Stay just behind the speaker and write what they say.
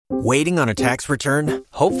Waiting on a tax return?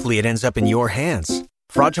 Hopefully it ends up in your hands.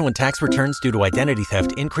 Fraudulent tax returns due to identity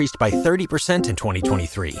theft increased by 30% in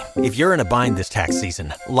 2023. If you're in a bind this tax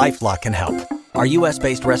season, LifeLock can help. Our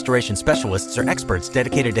U.S.-based restoration specialists are experts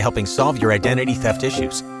dedicated to helping solve your identity theft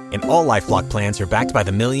issues. And all LifeLock plans are backed by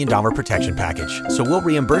the $1 Million Protection Package. So we'll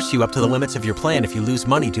reimburse you up to the limits of your plan if you lose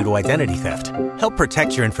money due to identity theft. Help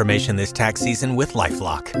protect your information this tax season with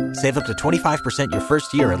LifeLock. Save up to 25% your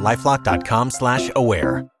first year at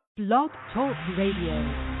LifeLock.com/aware. Blog Talk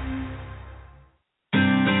Radio.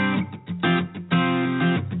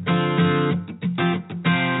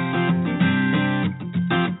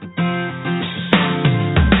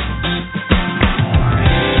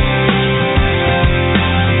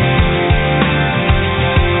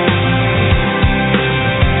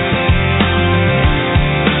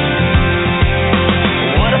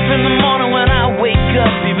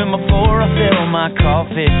 My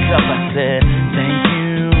coffee cup, I said,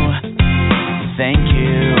 thank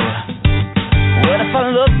you. What if I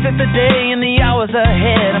looked at the day and the hours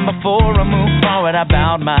ahead, and before I moved forward, I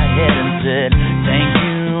bowed my head and said, thank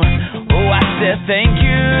you. Oh, I said, thank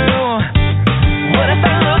you. What if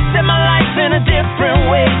I looked at my life in a different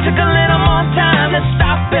way, took a little more time to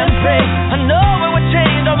stop and pray? I know it would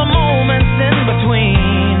change all the moments in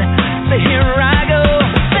between. So here I go.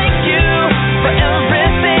 Thank you for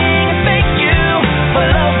everything. For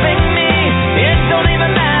loving me, it don't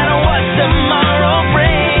even matter what tomorrow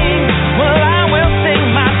brings. Well, I will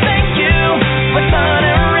sing my thank you for sun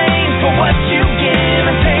and rain, for what you give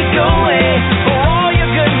and take away, for all your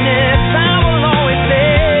goodness. I will always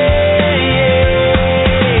say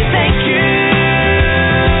thank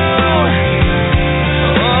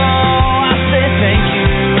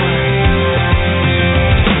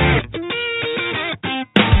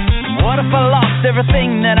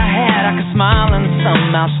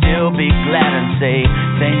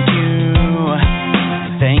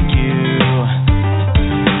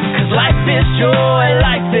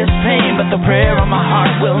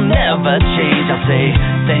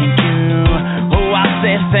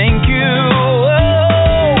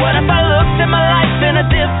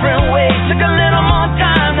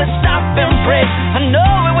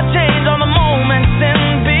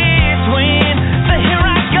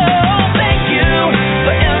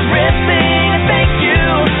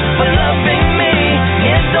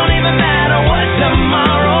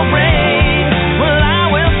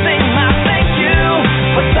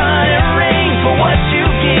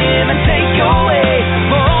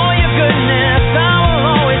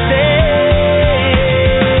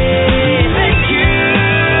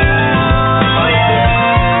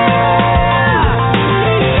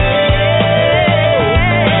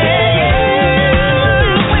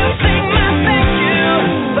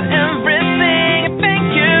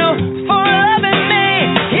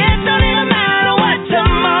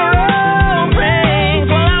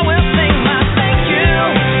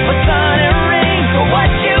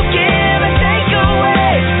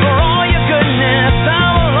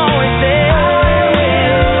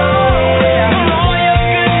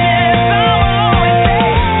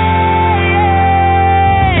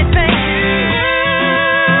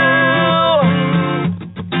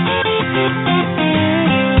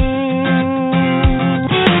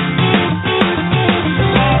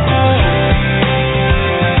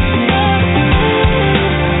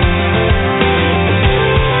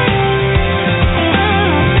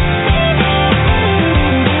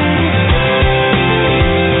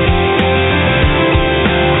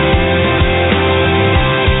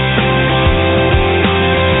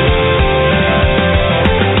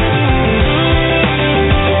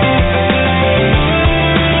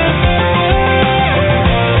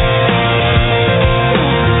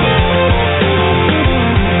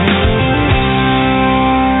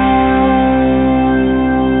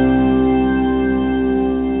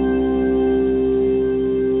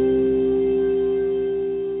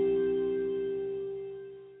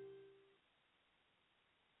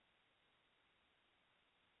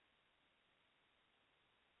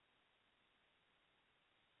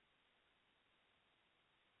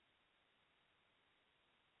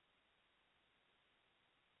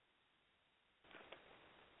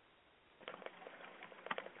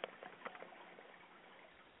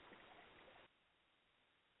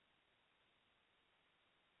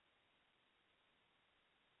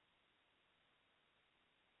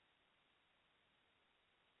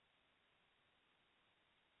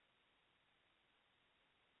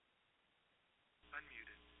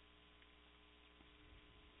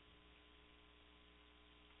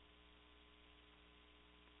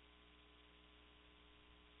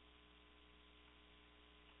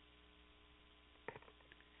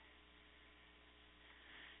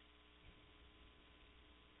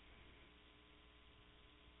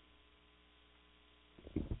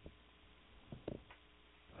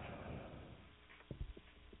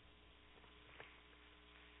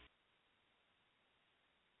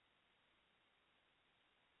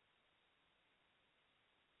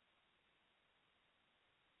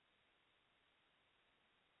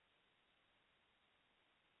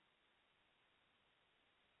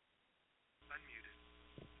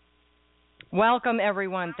Welcome,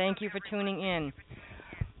 everyone. Thank you for tuning in.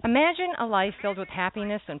 Imagine a life filled with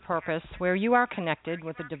happiness and purpose where you are connected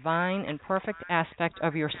with the divine and perfect aspect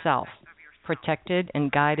of yourself, protected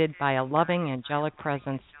and guided by a loving angelic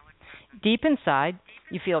presence. Deep inside,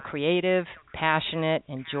 you feel creative, passionate,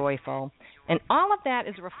 and joyful, and all of that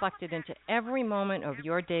is reflected into every moment of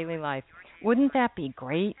your daily life. Wouldn't that be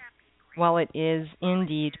great? Well, it is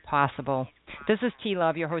indeed possible. This is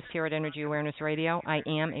T-Love, your host here at Energy Awareness Radio. I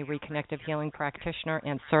am a reconnective healing practitioner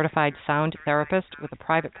and certified sound therapist with a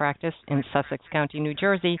private practice in Sussex County, New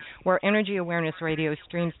Jersey, where Energy Awareness Radio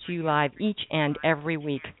streams to you live each and every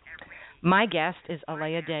week. My guest is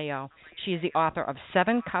Aleya Dao. She is the author of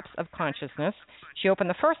 7 Cups of Consciousness. She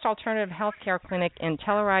opened the first alternative healthcare clinic in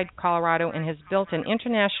Telluride, Colorado, and has built an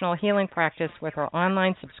international healing practice with her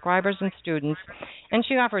online subscribers and students. And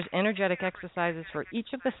she offers energetic exercises for each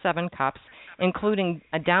of the 7 cups, including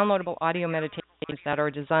a downloadable audio meditations that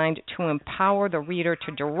are designed to empower the reader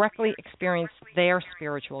to directly experience their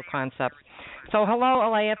spiritual concepts. So hello,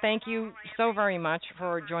 Aleya. Thank you so very much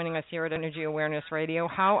for joining us here at Energy Awareness Radio.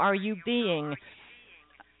 How are you being?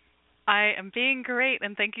 I am being great,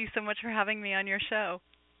 and thank you so much for having me on your show.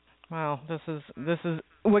 Wow, this is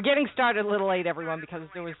we're getting started a little late, everyone, because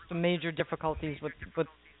there was some major difficulties with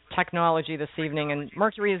technology this evening, and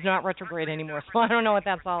Mercury is not retrograde anymore, so I don't know what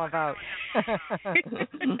that's all about.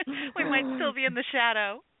 We might still be in the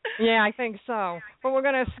shadow. Yeah, I think so. But we're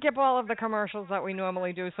going to skip all of the commercials that we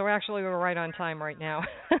normally do, so actually we're right on time right now.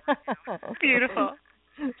 Beautiful.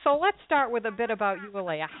 So let's start with a bit about you,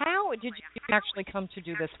 Aleya. How did you actually come to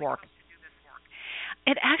do this work?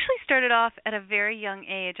 It actually started off at a very young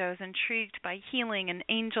age. I was intrigued by healing and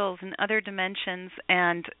angels and other dimensions,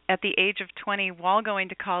 and at the age of 20, while going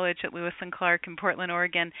to college at Lewis and Clark in Portland,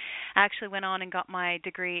 Oregon, I actually went on and got my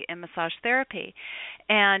degree in massage therapy,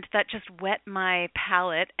 and that just whet my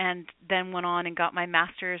palate, and then went on and got my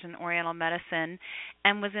master's in Oriental medicine,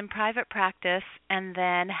 and was in private practice, and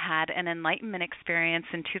then had an enlightenment experience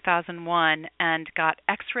in 2001 and got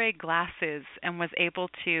X-ray glasses and was able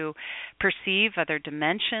to perceive other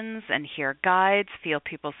dimensions and hear guides, feel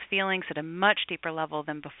people's feelings at a much deeper level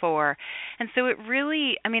than before. And so it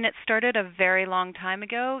really, it started a very long time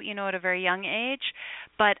ago, at a very young age,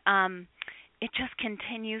 but it just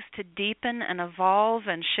continues to deepen and evolve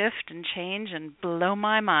and shift and change and blow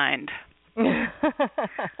my mind.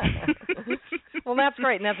 Well, that's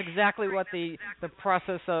great, and that's exactly what the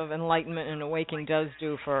process of enlightenment and awakening does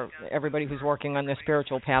do for everybody who's working on their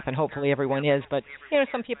spiritual path, and hopefully everyone is, but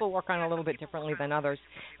some people work on it a little bit differently than others.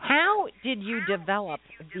 How did you develop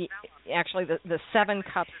the 7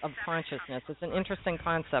 cups of consciousness? It's an interesting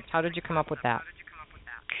concept. How did you come up with that?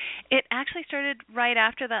 It actually started right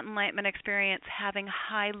after that enlightenment experience, having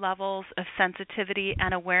high levels of sensitivity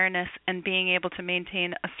and awareness and being able to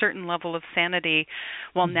maintain a certain level of sanity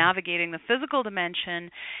while navigating the physical dimension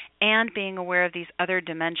and being aware of these other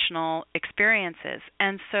dimensional experiences.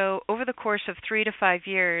 And so over the course of 3 to 5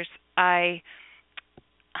 years, I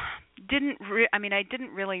didn't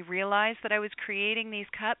really realize that I was creating these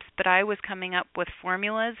cups, but I was coming up with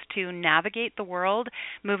formulas to navigate the world,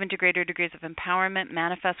 move into greater degrees of empowerment,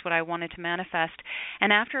 manifest what I wanted to manifest.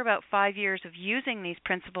 And after about 5 years of using these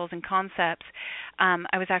principles and concepts,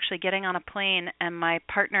 I was actually getting on a plane, and my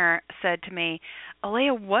partner said to me,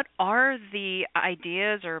 Aleya, what are the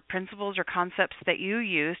ideas or principles or concepts that you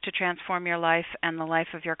use to transform your life and the life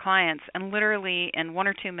of your clients? And literally in 1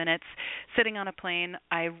 or 2 minutes, sitting on a plane,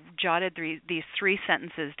 I jotted these 3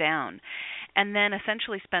 sentences down, and then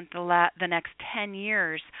essentially spent the next 10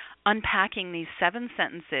 years unpacking these 7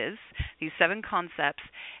 sentences, these 7 concepts,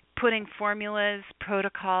 putting formulas,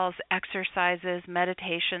 protocols, exercises,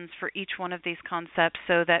 meditations for each one of these concepts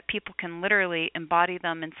so that people can literally embody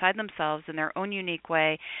them inside themselves in their own unique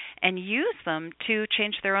way and use them to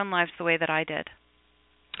change their own lives the way that I did.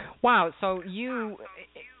 Wow, so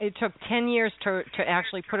it took 10 years to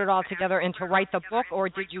actually put it all together and to write the book, or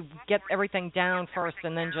did you get everything down first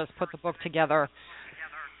and then just put the book together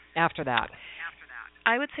after that?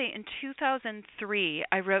 I would say in 2003,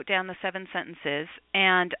 I wrote down the 7 sentences,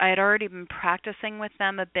 and I had already been practicing with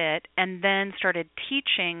them a bit, and then started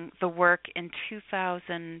teaching the work in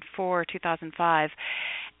 2004, 2005,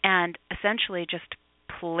 and essentially just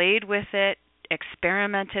played with it,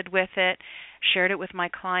 experimented with it, shared it with my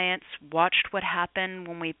clients, watched what happened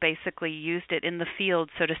when we basically used it in the field,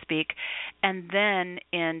 so to speak, and then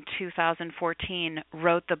in 2014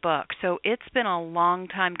 wrote the book. So it's been a long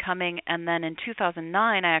time coming, and then in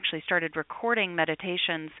 2009 I actually started recording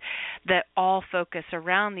meditations that all focus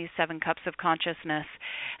around these 7 cups of consciousness.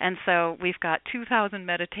 And so we've got 2,000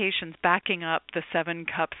 meditations backing up the 7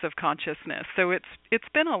 cups of consciousness. So it's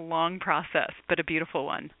been a long process, but a beautiful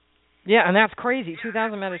one. Yeah, and that's crazy.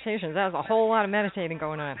 2,000 meditations. That's a whole lot of meditating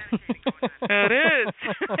going on. It is.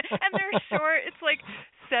 And they're short. It's like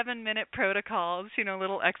 7-minute protocols,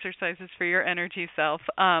 little exercises for your energy self.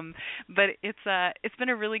 But it's been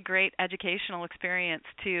a really great educational experience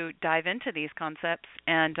to dive into these concepts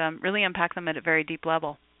and really unpack them at a very deep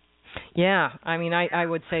level. Yeah, I mean, I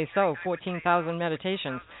would say so. 14,000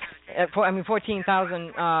 meditations.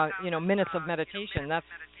 14,000 minutes of meditation.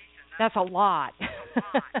 That's a lot.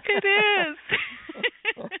 It is.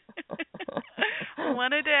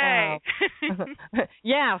 One a day.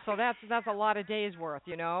 Yeah, so that's a lot of days worth,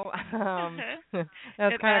 That's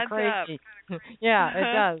kind of crazy. Yeah,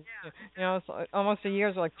 it does. It's almost a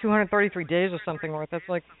year's like 233 days or something worth. That's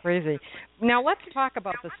like crazy. Now let's talk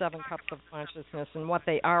about the 7 cups of consciousness and what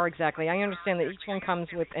they are exactly. I understand that each one comes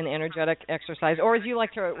with an energetic exercise, or as you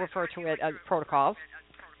like to refer to it, as protocols.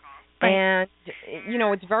 And,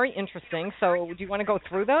 it's very interesting. So do you want to go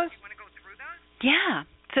through those? Yeah.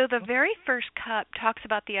 So the very first cup talks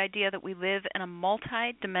about the idea that we live in a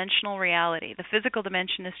multidimensional reality. The physical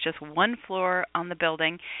dimension is just one floor on the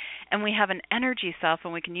building, and we have an energy self,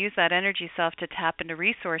 and we can use that energy self to tap into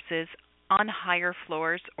resources on higher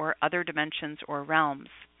floors or other dimensions or realms.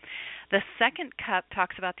 The second cup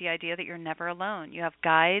talks about the idea that you're never alone. You have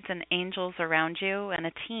guides and angels around you and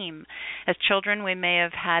a team. As children, we may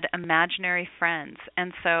have had imaginary friends.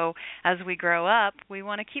 And so as we grow up, we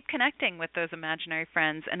want to keep connecting with those imaginary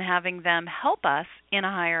friends and having them help us in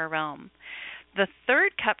a higher realm. The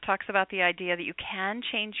third cup talks about the idea that you can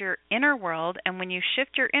change your inner world, and when you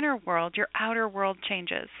shift your inner world, your outer world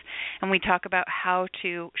changes. And we talk about how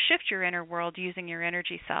to shift your inner world using your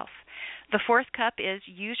energy self. The fourth cup is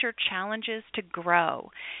use your challenges to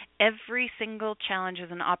grow. Every single challenge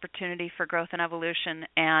is an opportunity for growth and evolution,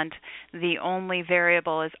 and the only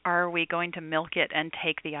variable is, are we going to milk it and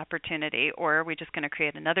take the opportunity, or are we just going to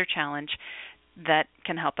create another challenge that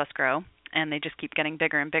can help us grow? And they just keep getting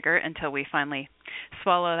bigger and bigger until we finally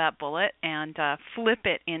swallow that bullet and flip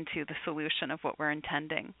it into the solution of what we're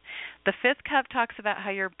intending. The fifth cup talks about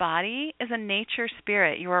how your body is a nature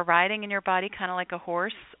spirit. You are riding in your body kind of like a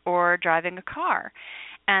horse or driving a car.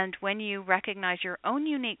 And when you recognize your own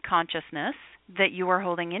unique consciousness that you are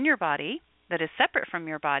holding in your body, that is separate from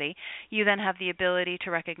your body, you then have the ability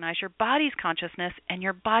to recognize your body's consciousness, and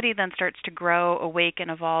your body then starts to grow, awaken,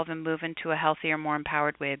 evolve, and move into a healthier, more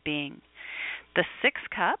empowered way of being. The sixth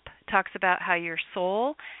cup talks about how your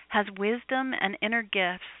soul has wisdom and inner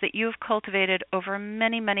gifts that you have cultivated over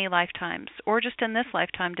many, many lifetimes, or just in this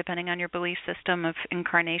lifetime, depending on your belief system of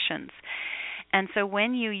incarnations. And so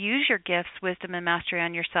when you use your gifts, wisdom, and mastery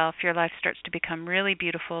on yourself, your life starts to become really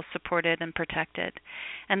beautiful, supported, and protected.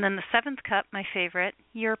 And then the seventh cup, my favorite,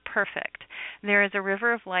 you're perfect. There is a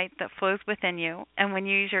river of light that flows within you, and when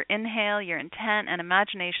you use your inhale, your intent, and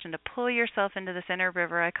imagination to pull yourself into this inner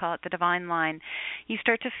river, I call it the divine line, you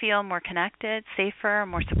start to feel more connected, safer,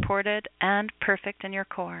 more supported, and perfect in your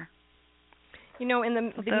core. In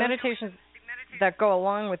the meditations that go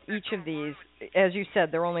along with each of these, as you said,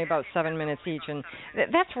 they're only about 7 minutes each, and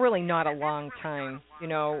that's really not a long time,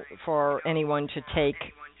 for anyone to take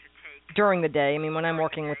during the day. I mean, when I'm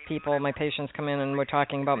working with people, my patients come in and we're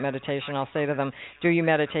talking about meditation, I'll say to them, do you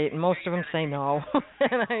meditate? And most of them say no.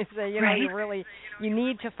 And I say, you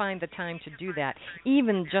need to find the time to do that.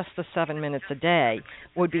 Even just the 7 minutes a day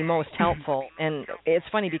would be most helpful. And it's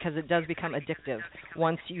funny because it does become addictive.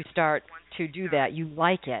 Once you start to do that, you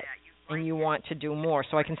like it and you want to do more.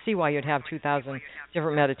 So I can see why you'd have 2,000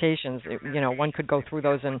 different meditations. One could go through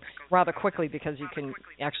those and rather quickly because you can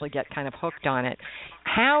actually get kind of hooked on it.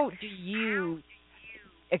 How do you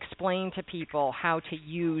explain to people how to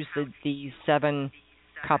use these 7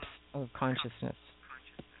 cups of consciousness?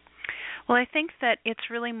 Well, I think that it's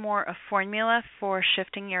really more a formula for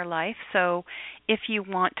shifting your life. So if you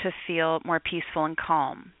want to feel more peaceful and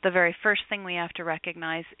calm, the very first thing we have to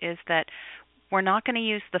recognize is that we're not going to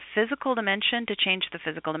use the physical dimension to change the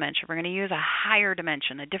physical dimension. We're going to use a higher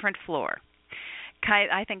dimension, a different floor.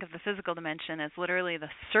 I think of the physical dimension as literally the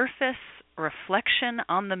surface reflection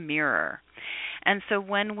on the mirror. And so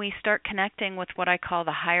when we start connecting with what I call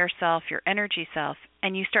the higher self, your energy self,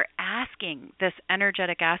 and you start asking this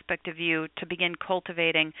energetic aspect of you to begin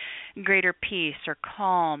cultivating greater peace or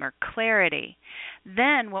calm or clarity,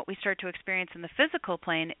 then what we start to experience in the physical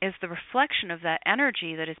plane is the reflection of that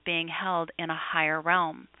energy that is being held in a higher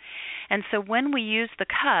realm. And so when we use the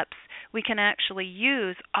cups, we can actually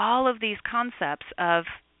use all of these concepts of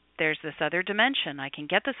there's this other dimension. I can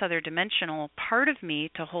get this other dimensional part of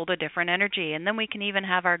me to hold a different energy. And then we can even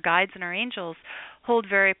have our guides and our angels hold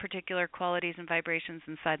very particular qualities and vibrations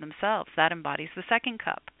inside themselves. That embodies the second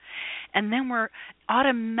cup. And then we're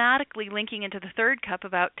automatically linking into the third cup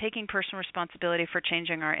about taking personal responsibility for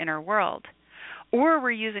changing our inner world. Or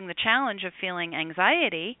we're using the challenge of feeling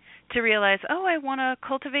anxiety to realize, oh, I want to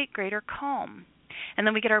cultivate greater calm. And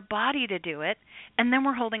then we get our body to do it, and then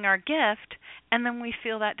we're holding our gift, and then we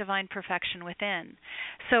feel that divine perfection within.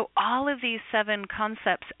 So all of these 7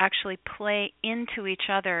 concepts actually play into each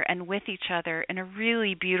other and with each other in a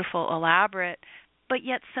really beautiful, elaborate, but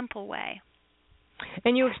yet simple way.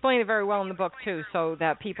 And you explain it very well in the book, too, so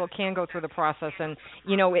that people can go through the process. And,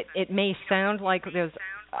 you know, it may sound like there's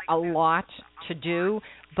a lot to do,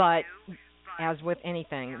 but as with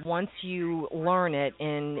anything, once you learn it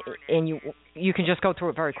and you can just go through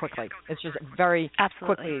it very quickly. It's just very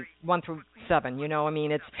quickly, 1 through 7. You know, I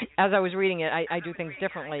mean, it's as I was reading it, I do things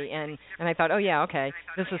differently, and I thought, oh yeah, okay,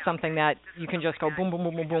 this is something that you can just go boom, boom,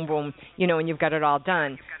 boom, boom, boom, boom, you know, and you've got it all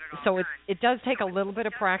done. So it does take a little bit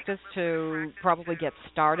of practice to probably get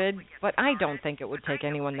started, but I don't think it would take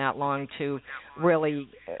anyone that long to really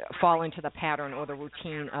fall into the pattern or the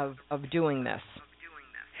routine of doing this.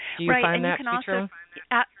 Do you find that to be true?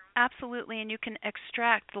 Absolutely, and you can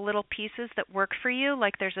extract the little pieces that work for you.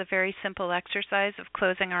 Like there's a very simple exercise of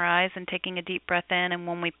closing our eyes and taking a deep breath in, and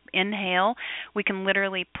when we inhale, we can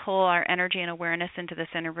literally pull our energy and awareness into this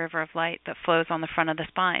inner river of light that flows on the front of the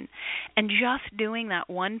spine. And just doing that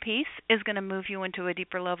one piece is going to move you into a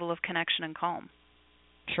deeper level of connection and calm.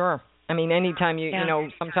 Sure. I mean, anytime you know,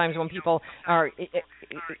 sometimes when people are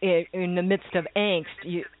in the midst of angst,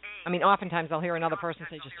 oftentimes I'll hear another person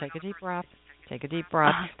say, just take a deep breath. Take a deep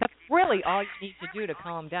breath. That's really all you need to do to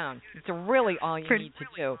calm down. It's really all you need to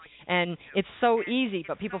do. And it's so easy,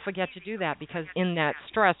 but people forget to do that because in that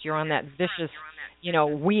stress, you're on that vicious,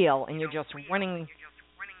 wheel, and you're just running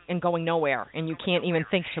and going nowhere, and you can't even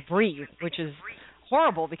think to breathe, which is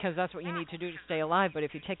horrible because that's what you need to do to stay alive. But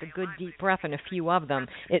if you take a good deep breath and a few of them,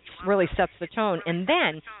 it really sets the tone. And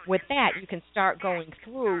then with that, you can start going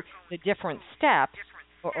through the different steps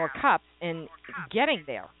or cups and getting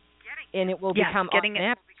there. And it will become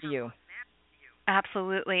automatic to you.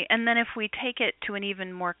 Absolutely. And then if we take it to an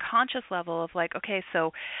even more conscious level of like, okay,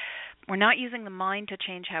 so we're not using the mind to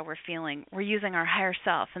change how we're feeling. We're using our higher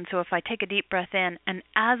self. And so if I take a deep breath in, and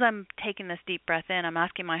as I'm taking this deep breath in, I'm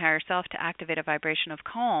asking my higher self to activate a vibration of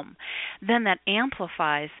calm, then that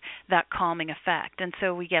amplifies that calming effect. And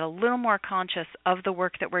so we get a little more conscious of the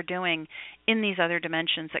work that we're doing in these other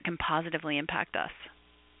dimensions that can positively impact us.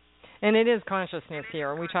 And it is consciousness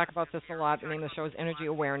here. We talk about this a lot. The name of the show is Energy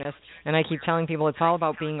Awareness. And I keep telling people it's all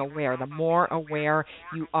about being aware. The more aware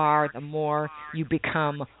you are, the more you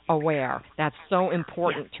become aware. That's so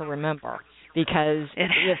important to remember. Because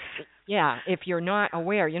if you're not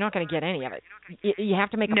aware, you're not going to get any of it. You have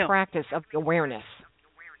to make a practice of awareness.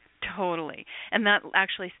 Totally. And that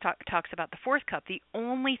actually talks about the fourth cup. The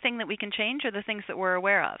only thing that we can change are the things that we're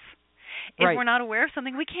aware of. If we're not aware of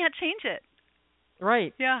something, we can't change it.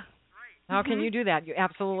 Right. Yeah. How can you do that? You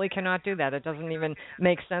absolutely cannot do that. It doesn't even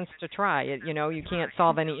make sense to try. You can't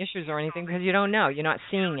solve any issues or anything because you don't know. You're not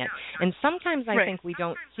seeing it. And sometimes I think we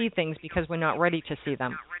don't see things because we're not ready to see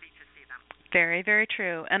them. Very, very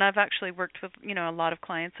true. And I've actually worked with, a lot of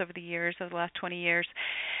clients over the years, over the last 20 years,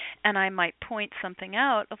 and I might point something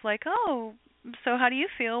out of like, oh, so how do you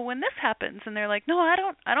feel when this happens? And they're like, no, I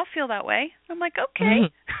don't feel that way. I'm like,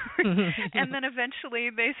 okay. And then eventually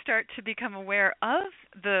they start to become aware of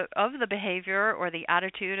the behavior or the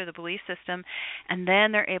attitude or the belief system, and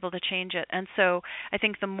then they're able to change it. And so I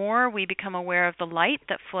think the more we become aware of the light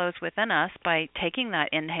that flows within us by taking that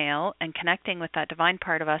inhale and connecting with that divine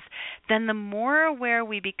part of us, then the more aware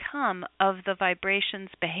we become of the vibrations,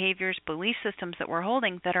 behaviors, belief systems that we're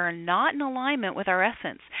holding that are not in alignment with our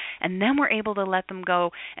essence. And then we're able to let them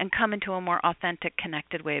go and come into a more authentic,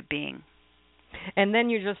 connected way of being. And then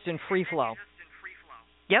you're just in free flow.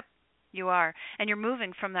 Yep, you are. And you're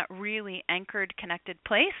moving from that really anchored, connected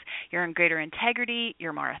place. You're in greater integrity.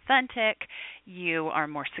 You're more authentic. You are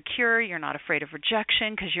more secure. You're not afraid of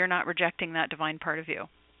rejection because you're not rejecting that divine part of you.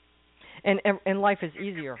 And life is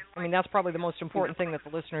easier. I mean, that's probably the most important thing that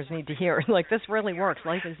the listeners need to hear. Like, this really works.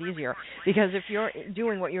 Life is easier. Because if you're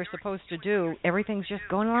doing what you're supposed to do, everything's just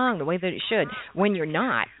going along the way that it should. When you're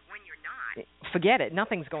not, forget it.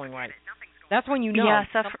 Nothing's going right. That's when you know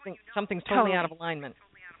something's totally out of alignment.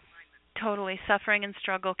 Totally. Suffering and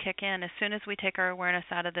struggle kick in as soon as we take our awareness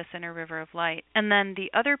out of this inner river of light. And then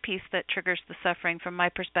the other piece that triggers the suffering from my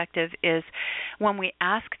perspective is when we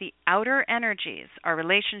ask the outer energies, our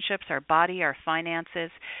relationships, our body, our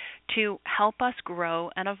finances, to help us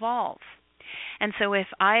grow and evolve. And so if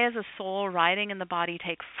I, as a soul riding in the body,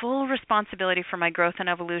 take full responsibility for my growth and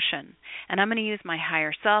evolution, and I'm going to use my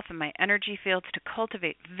higher self and my energy fields to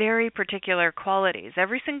cultivate very particular qualities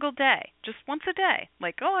every single day, just once a day,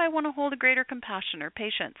 like, I want to hold a greater compassion or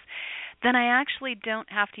patience, then I actually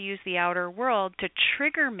don't have to use the outer world to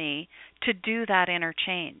trigger me to do that inner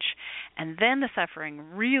change. And then the suffering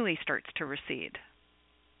really starts to recede.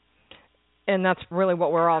 And that's really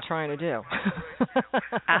what we're all trying to do.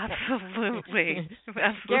 Absolutely.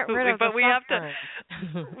 Get rid of but we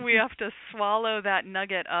have to swallow that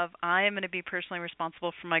nugget of, I am going to be personally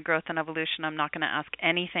responsible for my growth and evolution. I'm not going to ask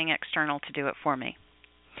anything external to do it for me.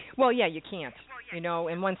 Well, yeah, you can't.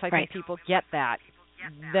 And once I think people get that,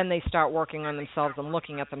 then they start working on themselves and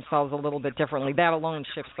looking at themselves a little bit differently. That alone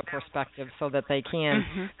shifts the perspective so that they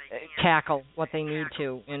can tackle what they need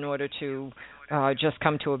to in order to just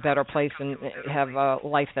come to a better place and have a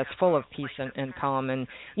life that's full of peace and calm. And,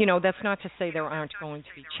 that's not to say there aren't going to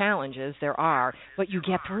be challenges. There are. But you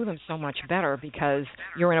get through them so much better because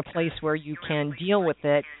you're in a place where you can deal with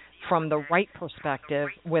it from the right perspective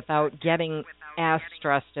without getting as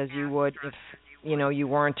stressed as you would if, you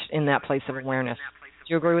weren't in that place of awareness.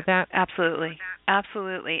 Do you agree with that? Absolutely.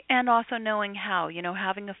 Absolutely. And also knowing how,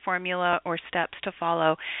 having a formula or steps to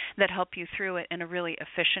follow that help you through it in a really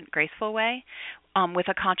efficient, graceful way with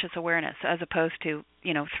a conscious awareness as opposed to,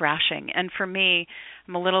 thrashing. And for me,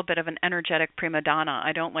 I'm a little bit of an energetic prima donna.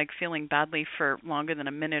 I don't like feeling badly for longer than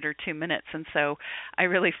a minute or 2 minutes. And so I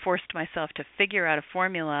really forced myself to figure out a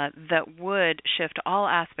formula that would shift all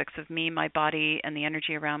aspects of me, my body, and the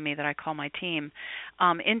energy around me that I call my team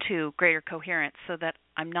into greater coherence so that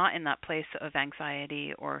I'm not in that place of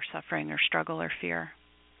anxiety or suffering or struggle or fear.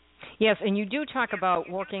 Yes, and you do talk about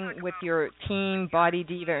working with your team, body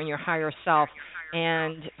diva, and your higher self.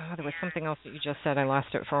 And there was something else that you just said. I lost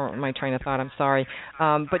it for my train of thought. I'm sorry.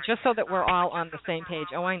 But just so that we're all on the same page.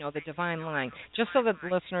 Oh, I know, the divine line. Just so that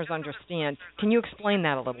the listeners understand, can you explain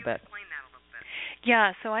that a little bit?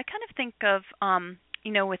 Yeah, so I kind of think of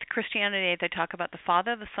with Christianity, they talk about the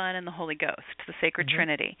Father, the Son, and the Holy Ghost, the Sacred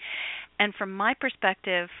Trinity. And from my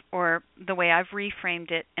perspective, or the way I've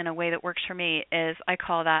reframed it in a way that works for me, is I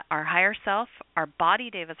call that our higher self, our body,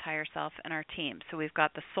 David's higher self, and our team. So we've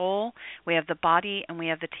got the soul, we have the body, and we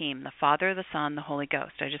have the team, the Father, the Son, the Holy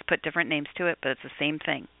Ghost. I just put different names to it, but it's the same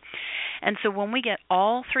thing. And so when we get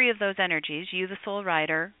all three of those energies, you, the soul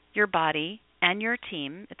rider, your body, and your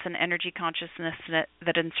team, it's an energy consciousness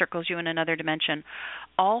that encircles you in another dimension,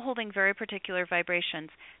 all holding very particular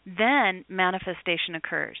vibrations, then manifestation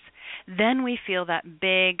occurs. Then we feel that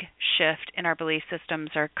big shift in our belief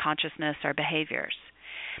systems, our consciousness, our behaviors.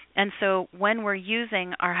 And so when we're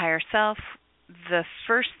using our higher self, the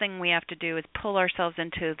first thing we have to do is pull ourselves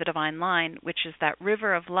into the divine line, which is that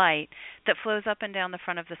river of light that flows up and down the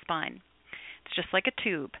front of the spine. It's just like a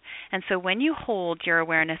tube. And so when you hold your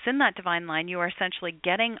awareness in that divine line, you are essentially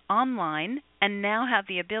getting online and now have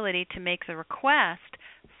the ability to make the request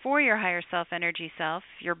for your higher self, energy self,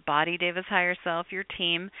 your body, Deva's higher self, your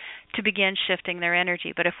team, to begin shifting their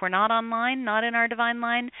energy. But if we're not online, not in our divine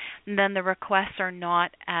line, then the requests are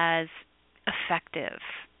not as effective.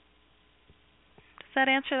 Does that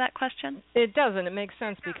answer that question? It does, and it makes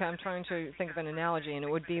sense because I'm trying to think of an analogy, and it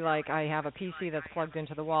would be like I have a PC that's plugged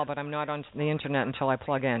into the wall, but I'm not on the Internet until I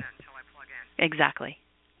plug in. Exactly.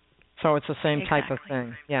 So it's the same type of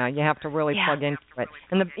thing. Yeah, you have to really plug into it.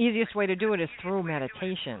 And the easiest way to do it is through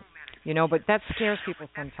meditation, but that scares people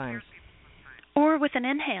sometimes. Or with an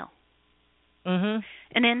inhale. Mm-hmm.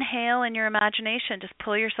 An inhale in your imagination. Just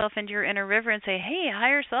pull yourself into your inner river and say, hey,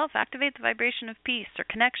 higher self, activate the vibration of peace or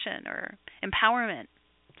connection or empowerment,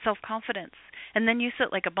 self-confidence. And then you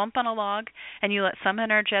sit like a bump on a log and you let some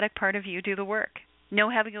energetic part of you do the work.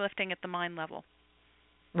 No heavy lifting at the mind level.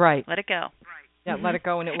 Right. Let it go. Yeah, let it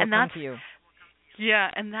go and it will come to you. Yeah,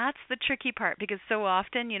 and that's the tricky part because so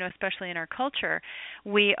often, especially in our culture,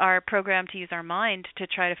 we are programmed to use our mind to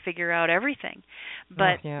try to figure out everything.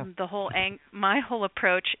 But my whole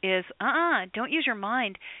approach is, don't use your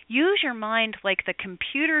mind. Use your mind like the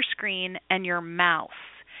computer screen and your mouse.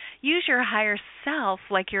 Use your higher self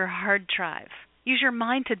like your hard drive. Use your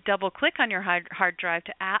mind to double-click on your hard drive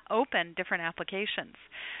to open different applications.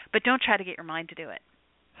 But don't try to get your mind to do it.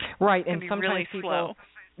 Right, and sometimes really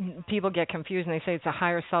people get confused and they say it's a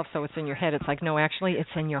higher self, so it's in your head. It's like, no, actually, it's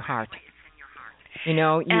in your heart. You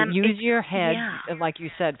know, you use your head, like you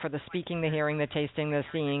said, for the speaking, the hearing, the tasting, the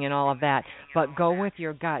seeing, and all of that. But go with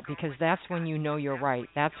your gut, because that's when you know you're right.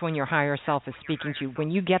 That's when your higher self is speaking to you.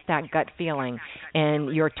 When you get that gut feeling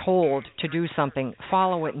and you're told to do something,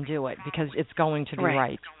 follow it and do it, because it's going to be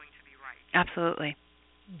right. Absolutely.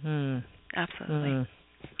 Absolutely.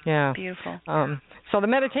 Yeah. Beautiful. So the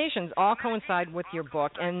meditations all coincide with your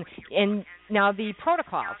book, and now the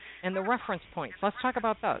protocols and the reference points. Let's talk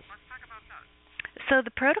about those. So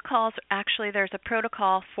the protocols, actually, there's a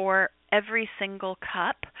protocol for every single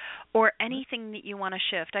cup or anything that you want to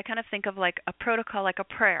shift. I kind of think of like a protocol like a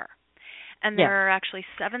prayer. And there are actually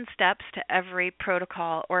 7 steps to every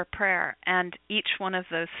protocol or prayer, and each one of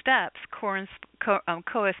those steps coincides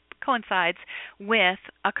with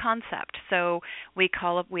a concept. So we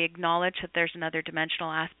acknowledge that there's another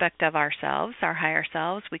dimensional aspect of ourselves, our higher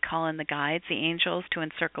selves. We call in the guides, the angels, to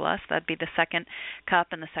encircle us. That'd be the second cup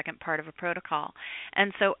and the second part of a protocol.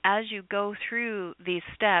 And so as you go through these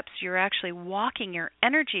steps, you're actually walking your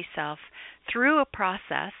energy self through a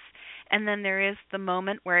process. And then there is the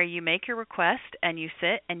moment where you make your request and you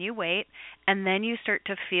sit and you wait, and then you start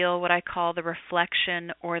to feel what I call the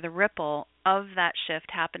reflection or the ripple of that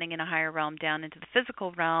shift happening in a higher realm down into the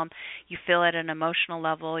physical realm. You feel it at an emotional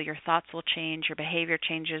level. Your thoughts will change. Your behavior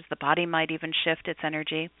changes. The body might even shift its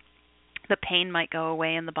energy. The pain might go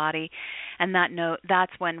away in the body, and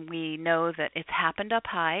that's when we know that it's happened up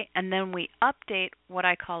high, and then we update what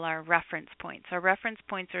I call our reference points. Our reference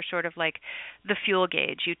points are sort of like the fuel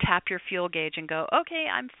gauge. You tap your fuel gauge and go, okay,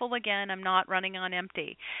 I'm full again, I'm not running on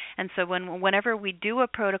empty. And so whenever we do a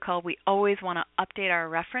protocol, we always want to update our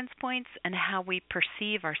reference points and how we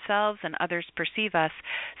perceive ourselves and others perceive us,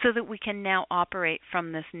 so that we can now operate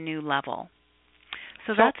from this new level.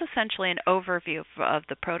 So that's essentially an overview of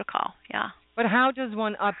the protocol, But how does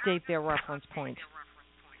one update their reference point?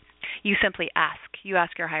 You simply ask. You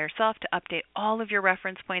ask your higher self to update all of your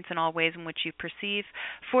reference points in all ways in which you perceive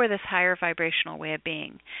for this higher vibrational way of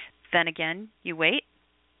being. Then again, you wait.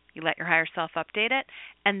 You let your higher self update it,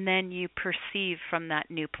 and then you perceive from that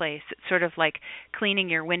new place. It's sort of like cleaning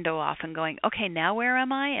your window off and going, okay, now where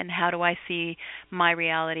am I, and how do I see my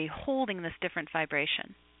reality holding this different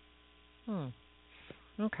vibration?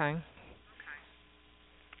 Okay.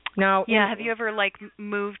 Now, have you ever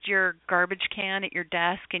moved your garbage can at your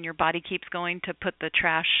desk and your body keeps going to put the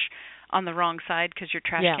trash on the wrong side because your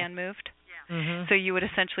trash can moved? Mm-hmm. So you would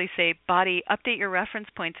essentially say, body, update your reference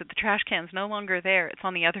points that the trash can's no longer there. It's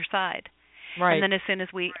on the other side. Right. And then as soon as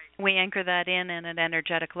we anchor that in at an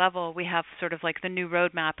energetic level, we have sort of like the new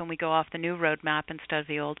roadmap, and we go off the new roadmap instead of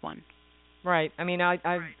the old one. Right. I mean,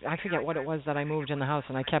 I forget what it was that I moved in the house,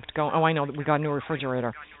 and I kept going. Oh, I know, we got a new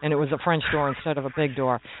refrigerator, and it was a French door instead of a big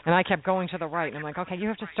door. And I kept going to the right, and I'm like, okay, you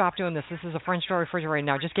have to stop doing this. This is a French door refrigerator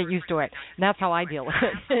now. Just get used to it. And that's how I deal with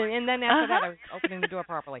it. And then after that, I was opening the door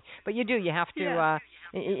properly. But you have to,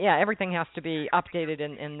 everything has to be updated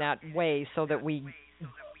in that way so that we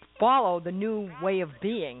follow the new way of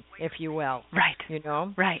being, if you will. Right. You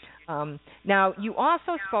know? Right. Now, you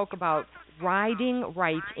also spoke about riding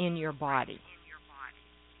right in your body.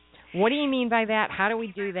 What do you mean by that? How do we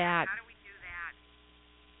do that?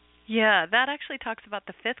 Yeah, that actually talks about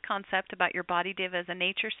the 5th concept about your body, Diva, as a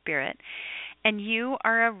nature spirit. And you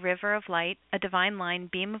are a river of light, a divine line,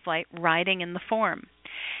 beam of light, riding in the form.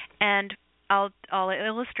 And I'll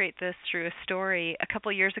illustrate this through a story. A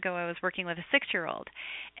couple of years ago, I was working with a 6-year-old,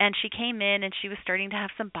 and she came in, and she was starting to have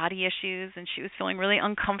some body issues, and she was feeling really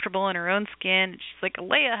uncomfortable in her own skin. And she's like,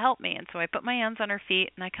 Aleya, help me. And so I put my hands on her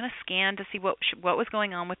feet, and I kind of scanned to see what was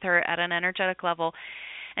going on with her at an energetic level.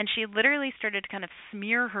 And she literally started to kind of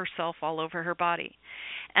smear herself all over her body.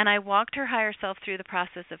 And I walked her higher self through the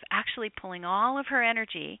process of actually pulling all of her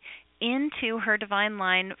energy into her divine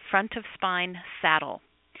line, front of spine saddle.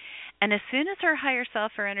 And as soon as her higher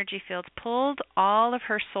self, her energy fields, pulled all of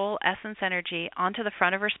her soul essence energy onto the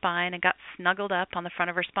front of her spine and got snuggled up on the front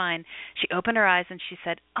of her spine, she opened her eyes and she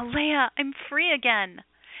said, Aleya, I'm free again.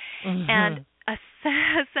 Mm-hmm. And as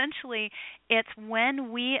essentially, it's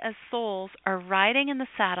when we as souls are riding in the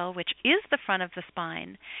saddle, which is the front of the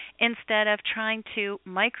spine, instead of trying to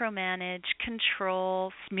micromanage,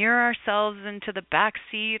 control, smear ourselves into the back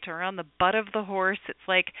seat or on the butt of the horse. It's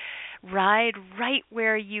like ride right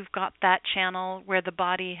where you've got that channel where the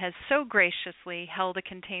body has so graciously held a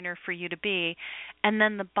container for you to be, and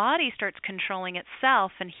then the body starts controlling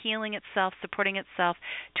itself and healing itself, supporting itself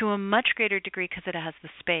to a much greater degree because it has the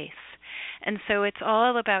space. And so it's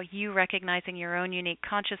all about you recognizing your own unique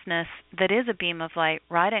consciousness that is a beam of light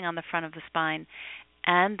riding on the front of the spine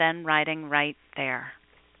and then riding right there.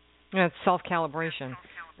 Yeah, it's self-calibration.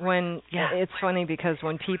 It's funny because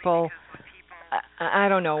when people, I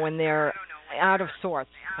don't know, when they're out of sorts,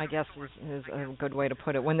 I guess is a good way to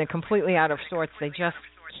put it. When they're completely out of sorts, they just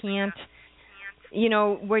can't,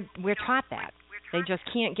 we're taught that. They just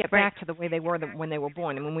can't get back to the way they were when they were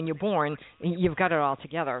born. I mean, when you're born, you've got it all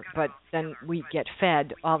together, but then we get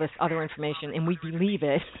fed all this other information and we believe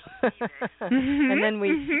it. and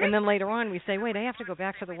then later on we say, wait, I have to go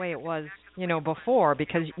back to the way it was, before,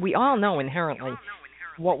 because we all know inherently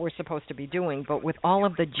what we're supposed to be doing, but with all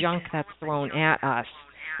of the junk that's thrown at us.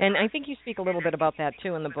 And I think you speak a little bit about that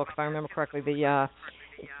too in the book, if I remember correctly, if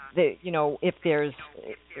there's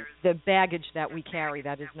the baggage that we carry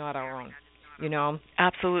that is not our own.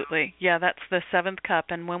 Absolutely. Yeah, that's the seventh cup.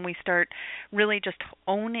 And when we start really just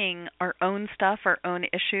owning our own stuff, our own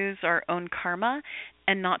issues, our own karma,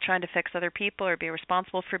 and not trying to fix other people or be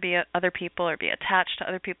responsible for other people or be attached to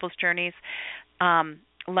other people's journeys,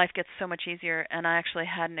 life gets so much easier. And I actually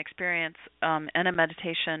had an experience and a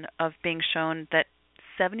meditation of being shown that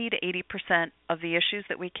 70 to 80% of the issues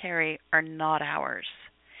that we carry are not ours.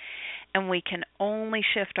 And we can only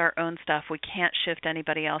shift our own stuff. We can't shift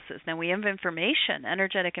anybody else's. Now, we have information,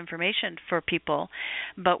 energetic information for people,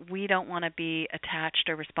 but we don't want to be attached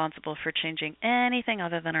or responsible for changing anything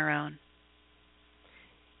other than our own.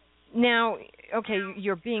 Now, okay,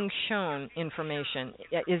 you're being shown information.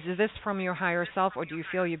 Is this from your higher self, or do you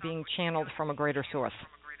feel you're being channeled from a greater source?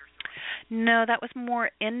 No, that was more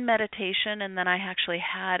in meditation, and then I actually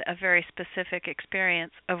had a very specific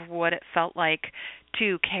experience of what it felt like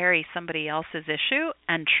to carry somebody else's issue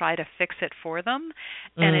and try to fix it for them,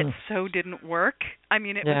 and it so didn't work. I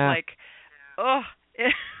mean, it was like,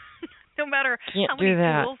 no matter how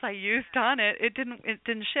many tools I used on it, it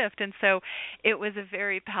didn't shift. And so it was a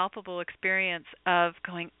very palpable experience of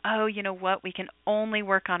going, oh, you know what, we can only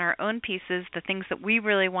work on our own pieces, the things that we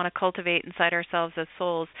really want to cultivate inside ourselves as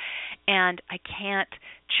souls, and I can't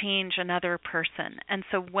change another person. And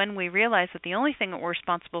so when we realize that the only thing that we're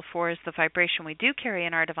responsible for is the vibration we do carry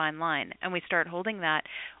in our divine line, and we start holding that,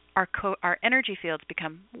 our energy fields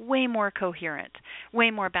become way more coherent,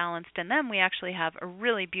 way more balanced, and then we actually have a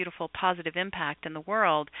really beautiful positive impact in the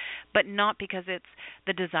world, but not because it's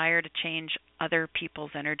the desire to change other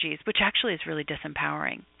people's energies, which actually is really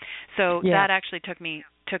disempowering. So that actually took me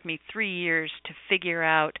 3 years to figure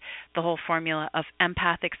out the whole formula of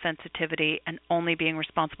empathic sensitivity and only being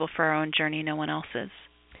responsible for our own journey, no one else's.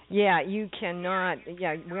 Yeah, you cannot,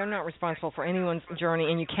 we're not responsible for anyone's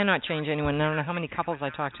journey, and you cannot change anyone. I don't know how many couples I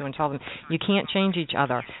talk to and tell them, you can't change each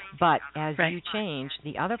other. But as you change,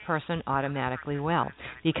 the other person automatically will,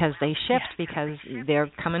 because they shift, because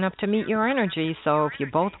they're coming up to meet your energy. So if you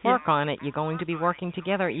both work on it, you're going to be working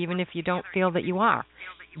together, even if you don't feel that you are.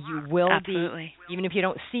 You will be, even if you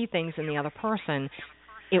don't see things in the other person,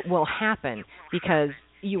 it will happen, because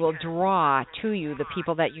you will draw to you the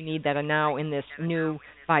people that you need that are now in this new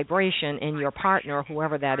vibration, and your partner,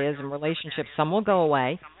 whoever that is, in relationships, some will go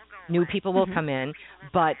away, new people will come in,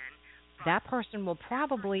 but that person will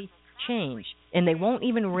probably change, and they won't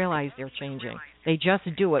even realize they're changing. They just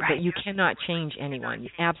do it, but you cannot change anyone. You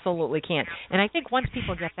absolutely can't. And I think once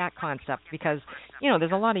people get that concept, because,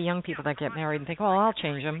 there's a lot of young people that get married and think, oh, I'll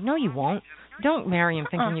change them. No, you won't. Don't marry him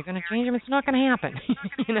thinking you're going to change him. It's not going to happen,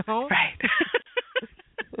 Right.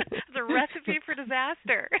 It's a recipe for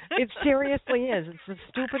disaster. It seriously is. It's the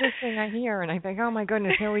stupidest thing I hear, and I think, oh, my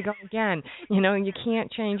goodness, here we go again. You can't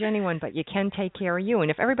change anyone, but you can take care of you. And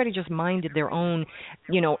if everybody just minded their own,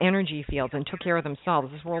 energy fields and took care of themselves,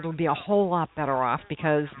 this world would be a whole lot better off,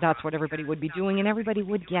 because that's what everybody would be doing, and everybody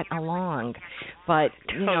would get along. But,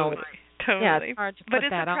 Totally. it's hard to put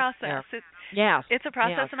that out there. It's a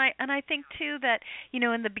process, and I think too that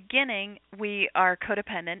in the beginning we are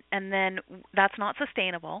codependent, and then that's not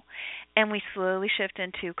sustainable, and we slowly shift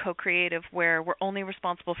into co-creative, where we're only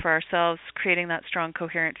responsible for ourselves, creating that strong,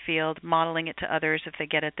 coherent field, modeling it to others. If they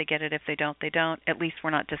get it, they get it. If they don't, they don't. At least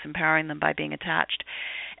we're not disempowering them by being attached.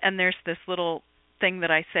 And there's this little thing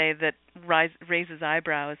that I say that raises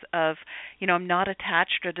eyebrows of, I'm not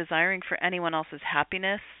attached or desiring for anyone else's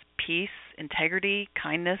happiness, peace, integrity,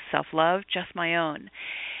 kindness, self-love, just my own.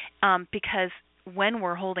 Because when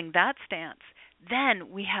we're holding that stance,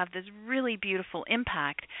 then we have this really beautiful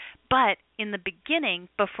impact. But in the beginning,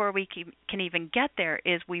 before we can even get there,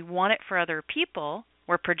 is we want it for other people.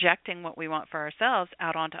 We're projecting what we want for ourselves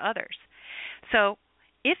out onto others. So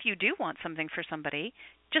if you do want something for somebody,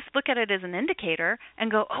 just look at it as an indicator and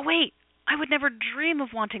go, oh, wait, I would never dream of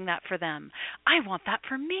wanting that for them. I want that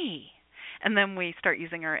for me. And then we start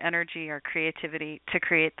using our energy, our creativity to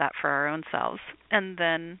create that for our own selves. And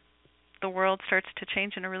then the world starts to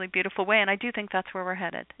change in a really beautiful way. And I do think that's where we're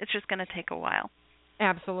headed. It's just going to take a while.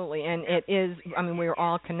 Absolutely. And it is, we're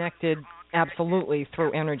all connected absolutely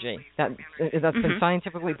through energy. That's been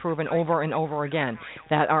scientifically proven over and over again,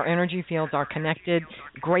 that our energy fields are connected,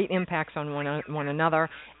 great impacts on one another.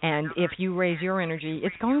 And if you raise your energy,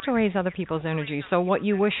 it's going to raise other people's energy. So what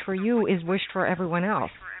you wish for you is wished for everyone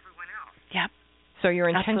else. Yep. So your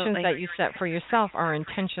intentions Absolutely. that you set for yourself are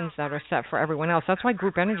intentions that are set for everyone else. That's why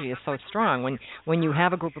group energy is so strong. When you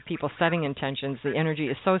have a group of people setting intentions, the energy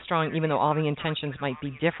is so strong, even though all the intentions might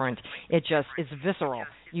be different. It's visceral.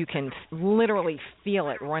 You can literally feel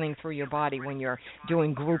it running through your body when you're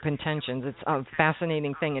doing group intentions. It's a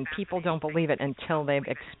fascinating thing, and people don't believe it until they've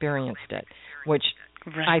experienced it, which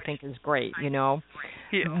I think is great, Yeah.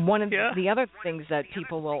 One of the other things that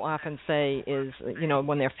people will often say is,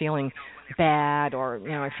 when they're feeling bad or,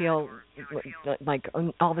 I feel like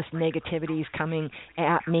all this negativity is coming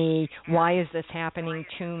at me. Why is this happening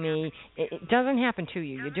to me? It doesn't happen to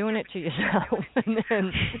you. You're doing it to yourself.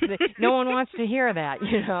 And no one wants to hear that,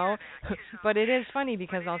 But it is funny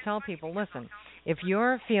because I'll tell people, listen, if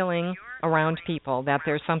you're feeling around people that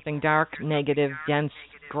there's something dark, negative, dense,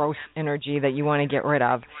 gross energy that you want to get rid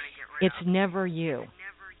of, it's never you.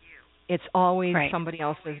 It's always somebody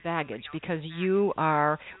else's baggage, because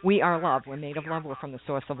we are love. We're made of love. We're from the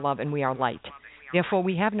source of love, and we are light. Therefore,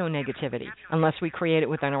 we have no negativity unless we create it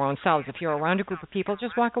within our own selves. If you're around a group of people,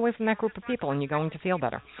 just walk away from that group of people, and you're going to feel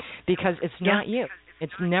better, because it's not you.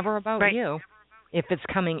 It's never about you. If it's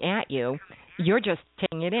coming at you, you're just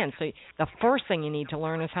taking it in. So the first thing you need to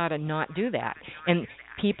learn is how to not do that. And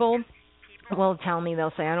people will tell me,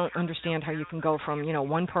 they'll say, I don't understand how you can go from,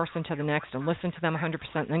 one person to the next and listen to them 100%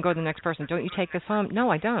 and then go to the next person. Don't you take this home?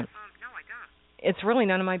 No, I don't. It's really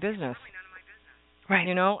none of my business. Right.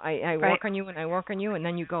 I work on you and I work on you, and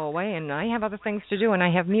then you go away, and I have other things to do, and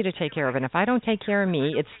I have me to take care of. And if I don't take care of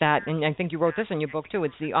me, it's that, and I think you wrote this in your book too,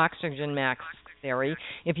 it's the oxygen mask theory.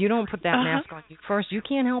 If you don't put that mask on you first, you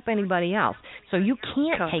can't help anybody else. So you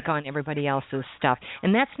can't take on everybody else's stuff.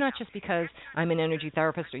 And that's not just because I'm an energy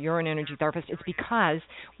therapist or you're an energy therapist. It's because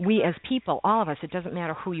we as people, all of us, it doesn't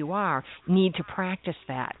matter who you are, need to practice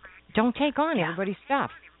that. Don't take on everybody's stuff.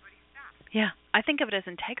 Yeah. I think of it as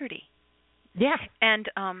integrity. Yeah. And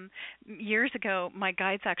years ago, my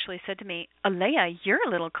guides actually said to me, Aleya, you're a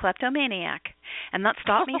little kleptomaniac. And that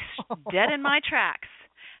stopped me dead in my tracks.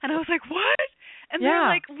 And I was like, what? And they're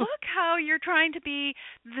like, look how you're trying to be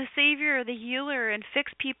the savior or the healer and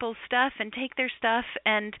fix people's stuff and take their stuff,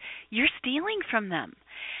 and you're stealing from them.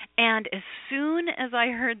 And as soon as I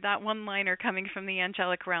heard that one-liner coming from the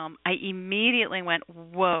angelic realm, I immediately went,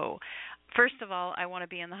 whoa. First of all, I want to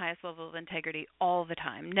be in the highest level of integrity all the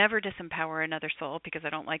time. Never disempower another soul, because I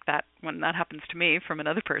don't like that when that happens to me from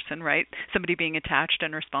another person, right? Somebody being attached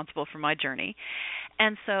and responsible for my journey.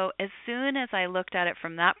 And so as soon as I looked at it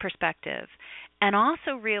from that perspective, and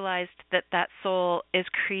also realized that that soul is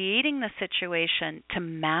creating the situation to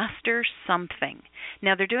master something.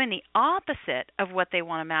 Now, they're doing the opposite of what they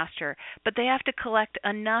want to master, but they have to collect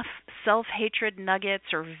enough self-hatred nuggets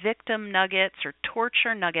or victim nuggets or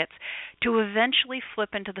torture nuggets to eventually flip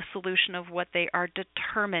into the solution of what they are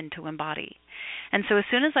determined to embody. And so as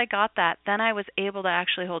soon as I got that, then I was able to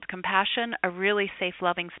actually hold compassion, a really safe,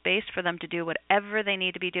 loving space for them to do whatever they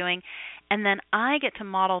need to be doing. And then I get to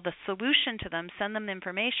model the solution to them, send them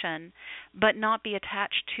information, but not be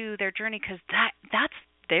attached to their journey, because that's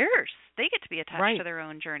theirs. They get to be attached to their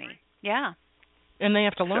own journey. Yeah. And they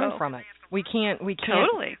have to learn from it. We can't.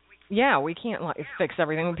 Totally. Yeah, we can't fix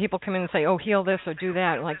everything. When people come in and say, oh, heal this or do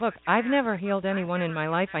that, like, look, I've never healed anyone in my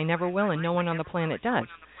life. I never will, and no one on the planet does.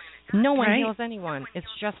 No one heals anyone. It's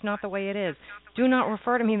just not the way it is. Do not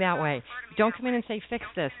refer to me that way. Don't come in and say, fix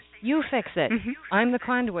this. You fix it. Mm-hmm. I'm the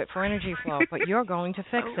conduit for energy flow, but you're going to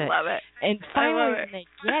fix it. I love it. And finally, when they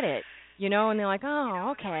get it, and they're like,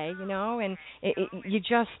 oh, okay, and you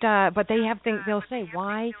just, but they have things, they'll say,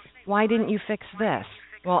 why didn't you fix this?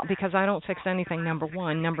 Well, because I don't fix anything, number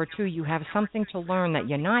one. Number two, you have something to learn that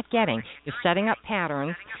you're not getting. You're setting up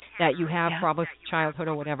patterns that you have probably from childhood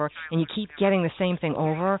or whatever, and you keep getting the same thing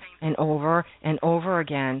over and over and over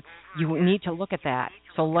again. You need to look at that.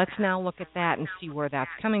 So let's now look at that and see where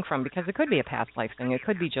that's coming from, because it could be a past life thing. It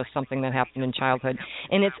could be just something that happened in childhood.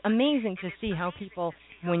 And it's amazing to see how people,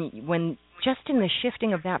 when just in the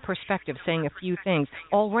shifting of that perspective, saying a few things,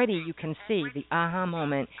 already you can see the aha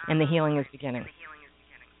moment and the healing is beginning.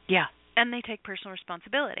 Yeah, and they take personal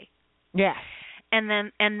responsibility. Yes. And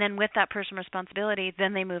then with that personal responsibility,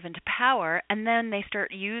 then they move into power, and then they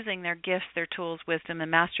start using their gifts, their tools, wisdom,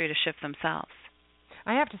 and mastery to shift themselves.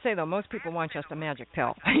 I have to say, though, most people want just a magic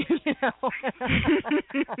pill. You know,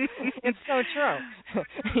 it's so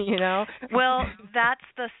true. You know. Well, that's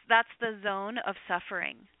the zone of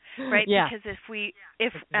suffering, right? Yeah. Because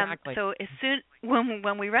Exactly. so as soon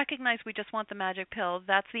when we recognize we just want the magic pill,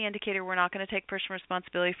 that's the indicator we're not going to take personal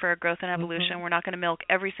responsibility for our growth and evolution. We're not going to milk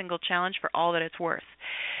every single challenge for all that it's worth.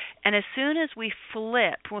 And as soon as we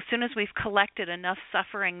flip, as soon as we've collected enough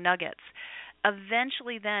suffering nuggets,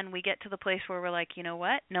 eventually then we get to the place where we're like, you know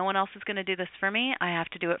what? No one else is going to do this for me. I have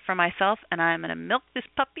to do it for myself, and I'm going to milk this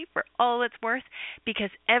puppy for all it's worth,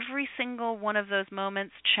 because every single one of those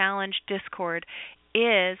moments, challenge, discord,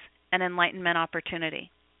 is an enlightenment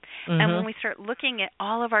opportunity. And when we start looking at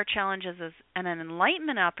all of our challenges as an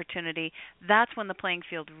enlightenment opportunity, that's when the playing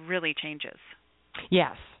field really changes.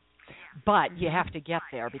 Yes. But you have to get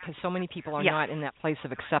there, because so many people are not in that place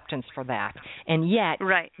of acceptance for that. And yet,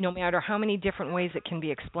 no matter how many different ways it can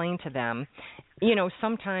be explained to them, you know,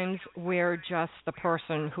 sometimes we're just the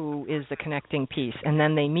person who is the connecting piece. And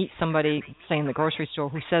then they meet somebody, say in the grocery store,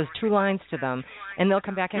 who says two lines to them, and they'll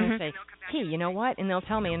come back in and say, hey, you know what? And they'll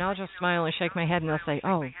tell me, and I'll just smile and shake my head, and they'll say,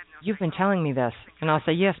 oh, you've been telling me this. And I'll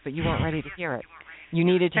say, yes, but you weren't ready to hear it. You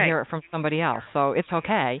needed to hear it from somebody else. So it's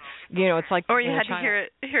okay. You know, it's like... Or you had to hear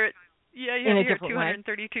it. Yeah, you hear it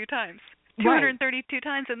 232 times. 232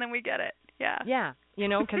 times, and then we get it. Yeah. Yeah, you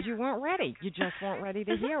know, because you weren't ready. You just weren't ready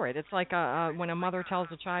to hear it. It's like when a mother tells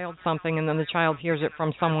a child something, and then the child hears it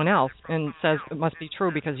from someone else and says, it must be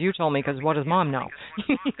true because you told me, because what does mom know?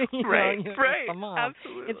 Right. The mom.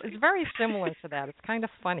 Absolutely. It's very similar to that. It's kind of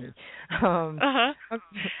funny.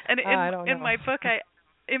 And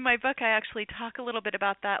in my book, I actually talk a little bit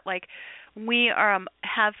about that. Like, we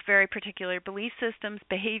have very particular belief systems,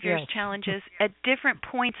 behaviors, challenges at different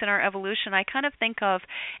points in our evolution. I kind of think of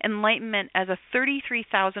enlightenment as a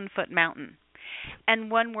 33,000-foot mountain. And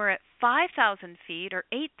when we're at 5,000 feet or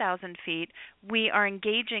 8,000 feet, we are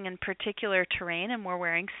engaging in particular terrain and we're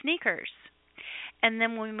wearing sneakers. And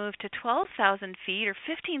then when we move to 12,000 feet or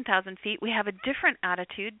 15,000 feet, we have a different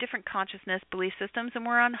attitude, different consciousness, belief systems, and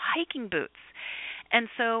we're on hiking boots. And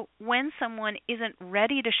so when someone isn't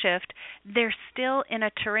ready to shift, they're still in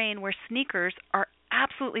a terrain where sneakers are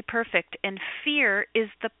absolutely perfect, and fear is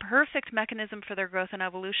the perfect mechanism for their growth and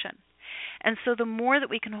evolution. And so the more that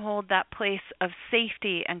we can hold that place of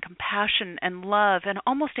safety and compassion and love and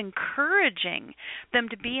almost encouraging them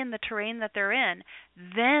to be in the terrain that they're in,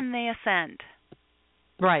 then they ascend.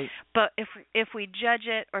 Right. But if we judge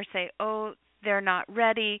it or say, oh, they're not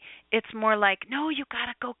ready, it's more like, no, you got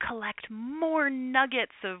to go collect more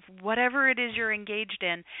nuggets of whatever it is you're engaged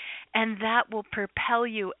in, and that will propel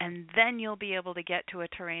you, and then you'll be able to get to a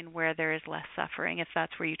terrain where there is less suffering, if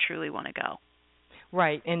that's where you truly want to go.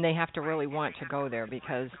 Right, and they have to really want to go there,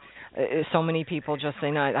 because so many people just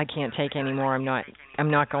say, no, I can't take anymore. I'm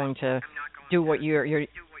not going to do what you're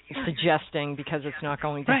suggesting, because it's not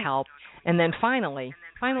going to help. And then finally,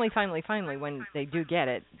 when they do get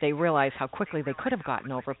it, they realize how quickly they could have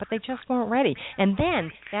gotten over it, but they just weren't ready. And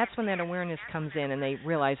then that's when that awareness comes in, and they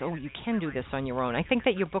realize, oh, you can do this on your own. I think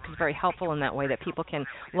that your book is very helpful in that way, that people can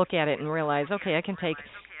look at it and realize, okay, I can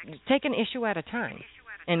take an issue at a time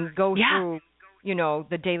and go through, you know,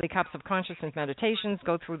 the daily cups of consciousness meditations,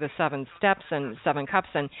 go through the 7 steps and 7 cups,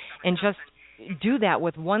 and just do that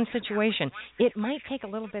with one situation. It might take a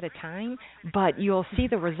little bit of time, but you'll see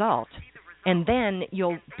the result. And then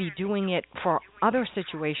you'll be doing it for other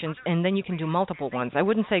situations, and then you can do multiple ones. I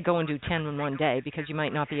wouldn't say go and do 10 in one day, because you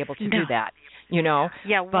might not be able to do that, you know.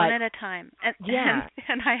 Yeah, one at a time.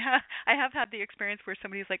 And I have had the experience where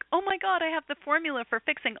somebody's like, oh, my God, I have the formula for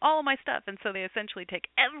fixing all of my stuff. And so they essentially take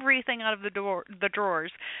everything out of the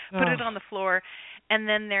drawers, put it on the floor, and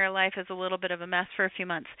then their life is a little bit of a mess for a few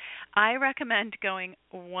months. I recommend going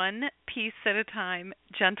one piece at a time,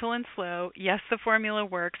 gentle and slow. Yes, the formula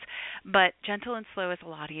works, but gentle and slow is a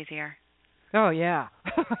lot easier. Oh, yeah.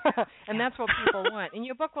 And that's what people want. And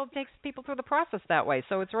your book will take people through the process that way.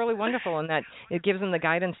 So it's really wonderful in that it gives them the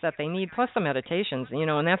guidance that they need, plus the meditations,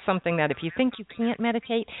 and that's something that if you think you can't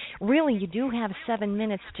meditate, really you do have 7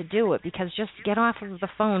 minutes to do it, because just get off of the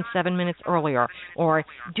phone 7 minutes earlier, or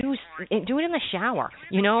do it in the shower.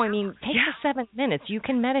 Take the 7 minutes. You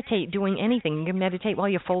can meditate doing anything. You can meditate while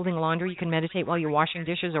you're folding laundry. You can meditate while you're washing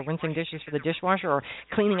dishes or rinsing dishes for the dishwasher or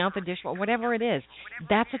cleaning out the dishwasher, whatever it is.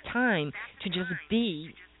 That's a time to just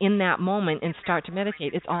be in that moment and start to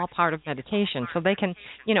meditate. It's all part of meditation. So they can,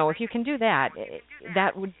 if you can do that,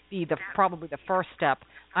 that would be probably the first step,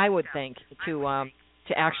 I would think, to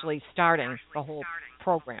actually starting the whole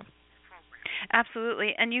program.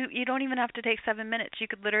 Absolutely. And you don't even have to take 7 minutes. You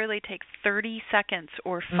could literally take 30 seconds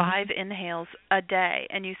or 5 inhales a day.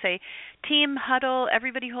 And you say, team huddle,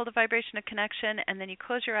 everybody hold a vibration of connection. And then you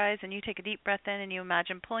close your eyes and you take a deep breath in and you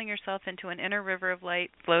imagine pulling yourself into an inner river of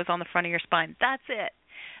light, flows on the front of your spine. That's it.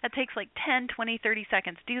 That takes like 10, 20, 30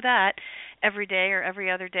 seconds. Do that every day or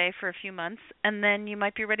every other day for a few months, and then you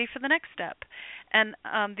might be ready for the next step. And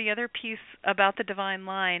the other piece about the divine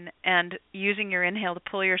line and using your inhale to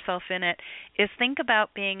pull yourself in it is think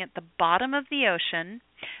about being at the bottom of the ocean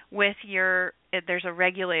with there's a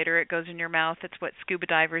regulator. It goes in your mouth. It's what scuba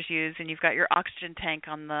divers use, and you've got your oxygen tank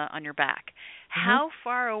on your back. How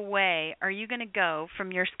far away are you going to go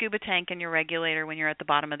from your scuba tank and your regulator when you're at the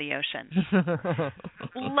bottom of the ocean?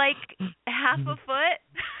 Like half a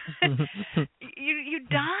foot? You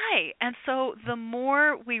die. And so the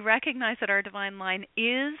more we recognize that our divine line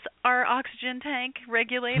is our oxygen tank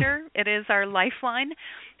regulator, it is our lifeline,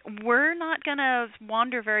 we're not going to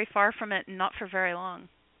wander very far from it, and not for very long.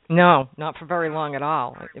 No, not for very long at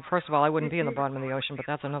all. First of all, I wouldn't be in the bottom of the ocean, but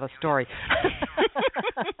that's another story.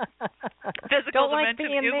 Physical Don't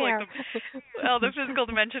dimension like being is there. the physical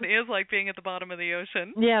dimension is like being at the bottom of the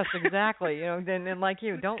ocean. Yes, exactly. And like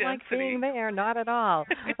you, don't like being there, not at all.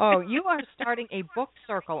 Oh, you are starting a book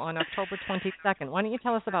circle on October 22nd. Why don't you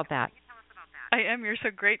tell us about that? I am. You're so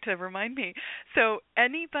great to remind me. So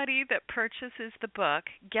anybody that purchases the book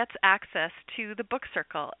gets access to the book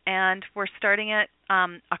circle, and we're starting it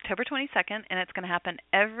October 22nd, and it's going to happen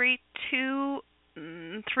every 3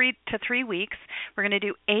 to 3 weeks. We're going to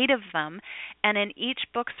do 8 of them, and in each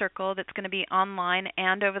book circle that's going to be online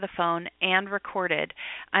and over the phone and recorded,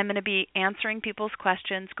 I'm going to be answering people's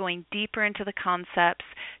questions, going deeper into the concepts,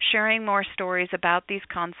 sharing more stories about these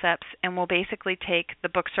concepts, and we'll basically take the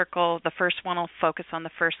book circle. The first one will focus on the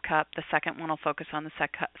first cup, the second one will focus on the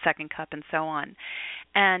second cup, and so on.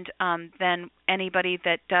 And then anybody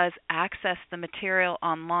that does access the material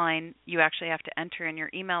online, you actually have to enter in your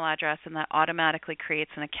email address, and that automatically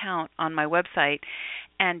creates an account on my website.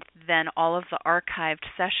 And then all of the archived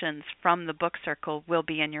sessions from the book circle will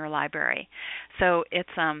be in your library. So it's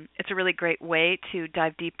a really great way to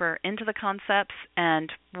dive deeper into the concepts.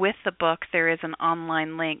 And with the book, there is an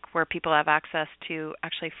online link where people have access to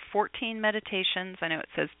actually 14 meditations. I know it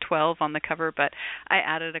says 12 on the cover, but I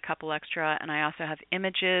added a couple extra. And I also have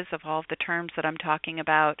images of all of the terms that I'm talking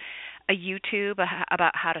about, a YouTube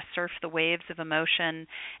about how to surf the waves of emotion,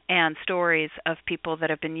 and stories of people that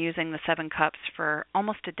have been using the 7 cups for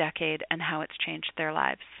almost a decade and how it's changed their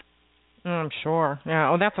lives. I'm sure. Yeah.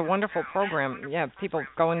 Oh, that's a wonderful program. Yeah, people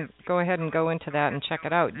go ahead and go into that and check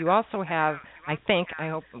it out. You also have, I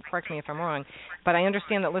hope, correct me if I'm wrong, but I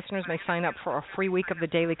understand that listeners may sign up for a free week of the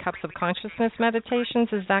Daily Cups of Consciousness meditations.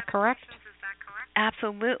 Is that correct?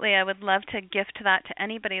 Absolutely. I would love to gift that to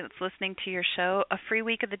anybody that's listening to your show, a free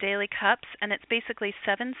week of the Daily Cups, and it's basically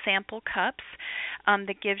 7 sample cups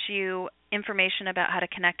that gives you information about how to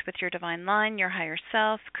connect with your divine line, your higher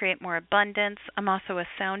self, create more abundance. I'm also a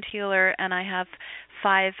sound healer, and I have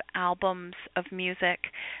 5 albums of music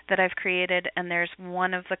that I've created, and there's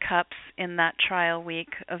one of the cups in that trial week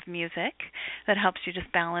of music that helps you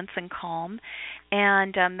just balance and calm.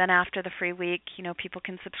 And then after the free week, people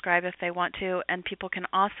can subscribe if they want to, and people can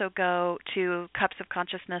also go to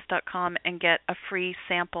cupsofconsciousness.com and get a free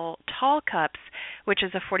sample Tall Cups, which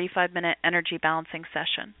is a 45-minute energy balancing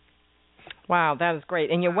session. Wow, that is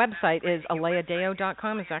great. And your website is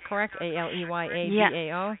aleyadao.com, is that correct?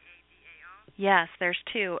 ALEYADAO? Yes, there's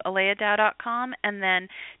 2, aleyadao.com, and then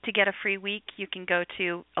to get a free week, you can go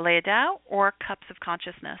to Aleya Dao or Cups of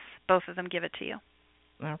Consciousness. Both of them give it to you.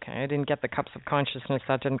 Okay, I didn't get the cups of consciousness.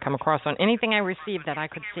 That didn't come across on anything I received that I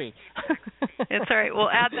could see. It's all right.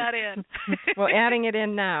 We'll add that in. We're adding it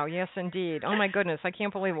in now. Yes, indeed. Oh, my goodness. I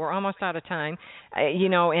can't believe we're almost out of time.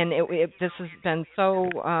 And this has been so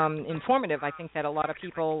informative. I think that a lot of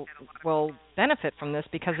people will benefit from this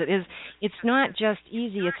because it's not just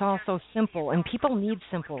easy. It's also simple. And people need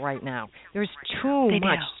simple right now. There's too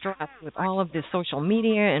much stress with all of the social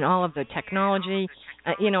media and all of the technology.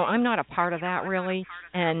 I'm not a part of that really.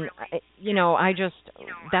 And,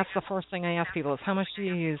 that's the first thing I ask people is how much do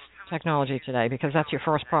you use technology today? Because that's your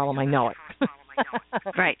first problem. I know it.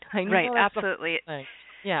 Right, I know right, that's absolutely.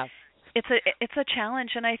 Yeah. It's a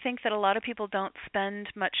challenge, and I think that a lot of people don't spend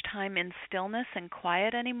much time in stillness and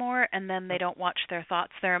quiet anymore, and then they don't watch their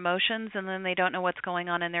thoughts, their emotions, and then they don't know what's going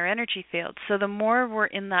on in their energy field. So the more we're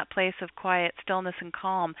in that place of quiet, stillness, and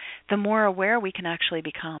calm, the more aware we can actually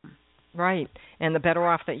become. Right, and the better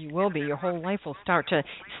off that you will be. Your whole life will start to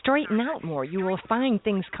straighten out more. You will find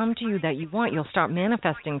things come to you that you want. You'll start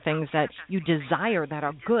manifesting things that you desire that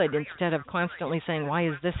are good instead of constantly saying, why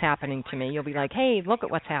is this happening to me? You'll be like, hey, look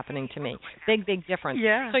at what's happening to me. Big, big difference.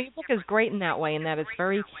 Yeah. So your book is great in that way, in that it's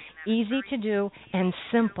very easy to do and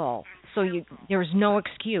simple. So there's no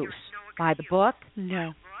excuse. Buy the book,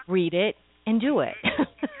 no, read it, and do it.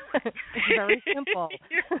 It's very simple.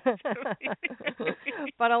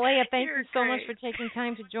 But Aleya, thank you so much for taking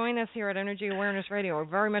time to join us here at Energy Awareness Radio. We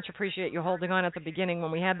very much appreciate you holding on at the beginning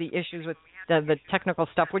when we had the issues with the technical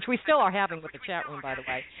stuff, which we still are having with the chat room, by the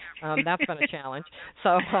way. That's been a challenge.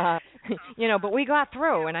 So, but we got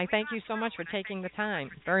through, and I thank you so much for taking the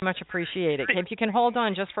time. Very much appreciate it. If you can hold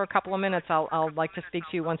on just for a couple of minutes, I'll like to speak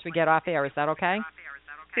to you once we get off air. Is that okay?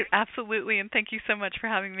 Absolutely, and thank you so much for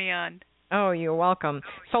having me on. Oh, you're welcome.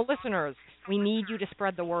 So, listeners, we need you to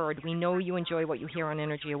spread the word. We know you enjoy what you hear on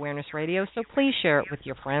Energy Awareness Radio, so please share it with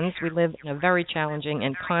your friends. We live in a very challenging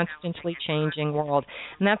and constantly changing world,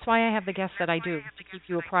 and that's why I have the guests that I do, to keep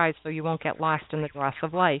you apprised so you won't get lost in the dross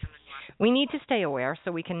of life. We need to stay aware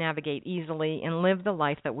so we can navigate easily and live the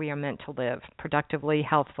life that we are meant to live, productively,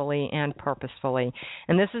 healthfully, and purposefully.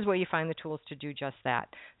 And this is where you find the tools to do just that.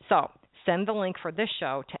 So, send the link for this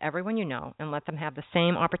show to everyone you know and let them have the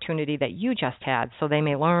same opportunity that you just had so they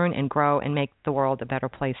may learn and grow and make the world a better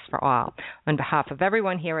place for all. On behalf of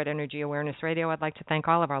everyone here at Energy Awareness Radio, I'd like to thank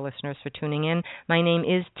all of our listeners for tuning in. My name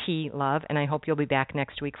is T. Love, and I hope you'll be back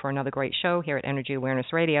next week for another great show here at Energy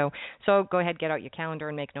Awareness Radio. So go ahead, get out your calendar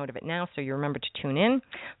and make note of it now so you remember to tune in.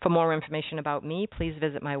 For more information about me, please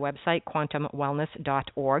visit my website,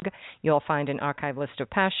 quantumwellness.org. You'll find an archive list of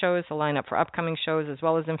past shows, a lineup for upcoming shows, as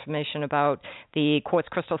well as information about the Quartz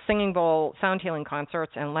Crystal Singing Bowl, sound healing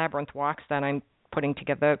concerts, and labyrinth walks that I'm putting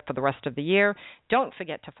together for the rest of the year. Don't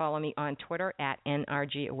forget to follow me on Twitter at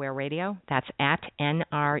NRG Aware Radio. That's at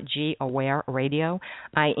NRG Aware Radio.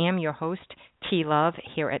 I am your host, T. Love,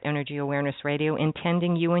 here at Energy Awareness Radio,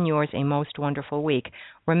 intending you and yours a most wonderful week.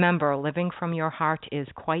 Remember, living from your heart is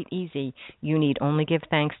quite easy. You need only give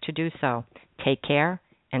thanks to do so. Take care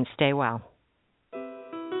and stay well.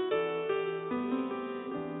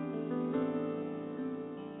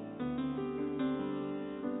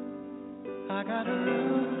 I got a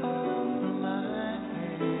roof over my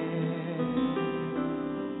head.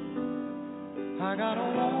 I got a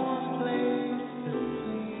warm place to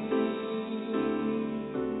sleep.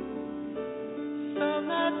 Some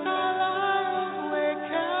nights I lie awake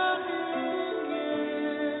counting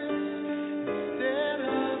years instead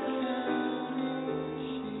of counting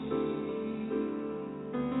sheep.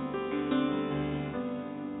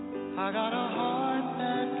 I got a heart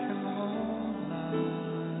that can hold love.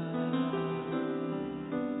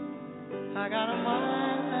 I got a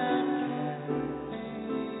mind that can think.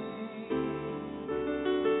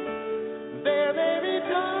 There may be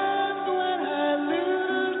times when I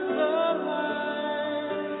lose the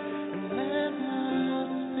light and let my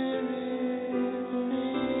spirit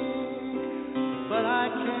sink, but I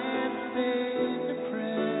can't stay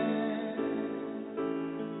depressed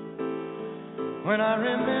when I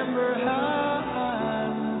remember how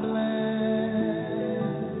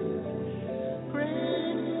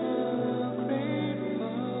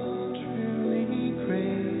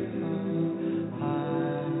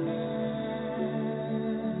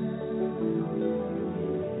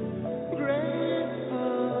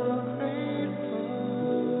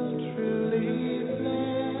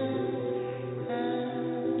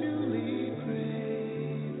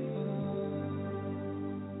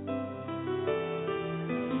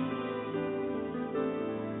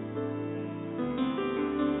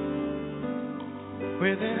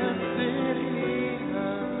within a city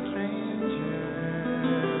of strangers.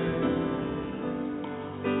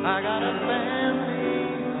 I got a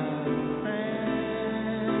family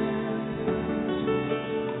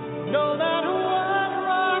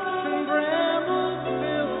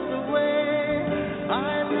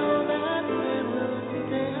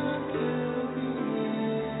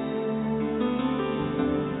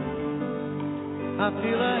I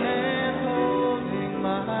feel a hand holding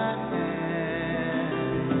my hand.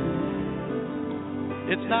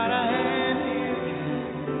 It's not a hand you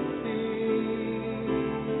can see,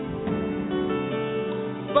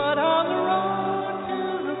 but on the road to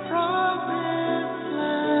the promised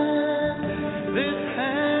land, this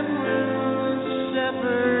hand will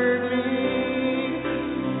shepherd me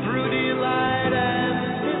through delight and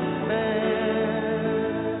despair,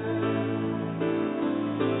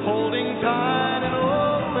 holding tight.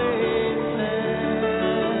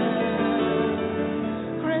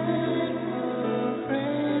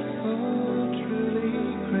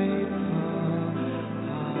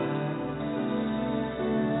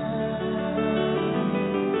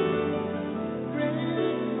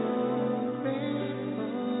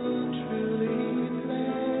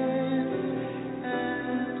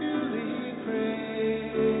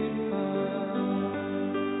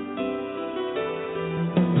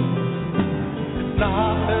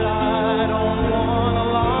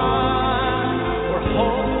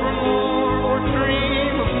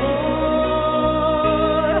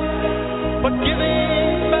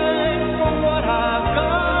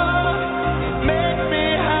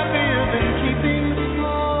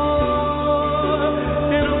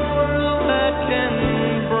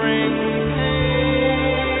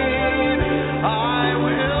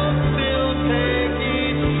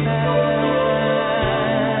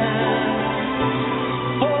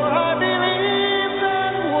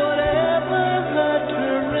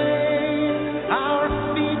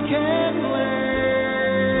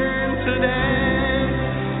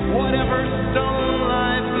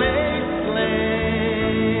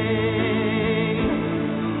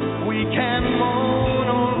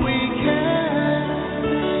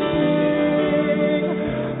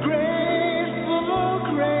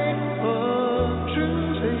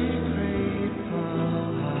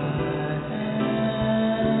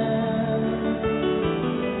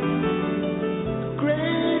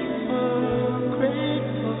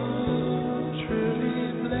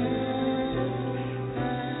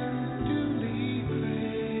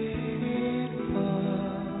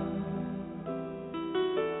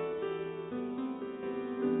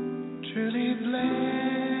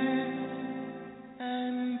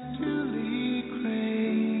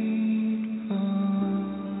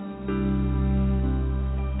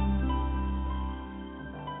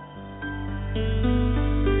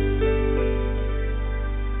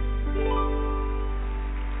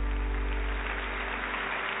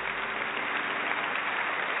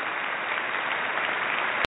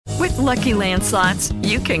 With Lucky Land Slots,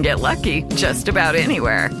 you can get lucky just about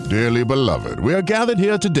anywhere. Dearly beloved, we are gathered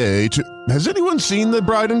here today to... Has anyone seen the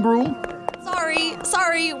bride and groom?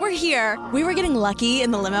 Sorry, we're here. We were getting lucky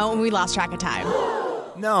in the limo and we lost track of time.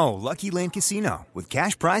 No, Lucky Land Casino, with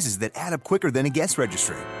cash prizes that add up quicker than a guest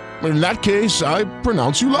registry. In that case, I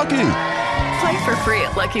pronounce you lucky. Play for free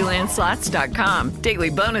at LuckyLandSlots.com.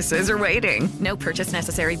 Daily bonuses are waiting. No purchase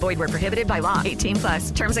necessary. Void where prohibited by law.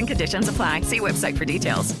 18+. Terms and conditions apply. See website for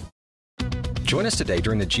details. Join us today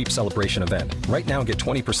during the Jeep Celebration event. Right now, get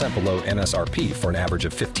 20% below MSRP for an average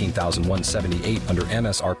of $15,178 under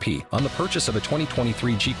MSRP on the purchase of a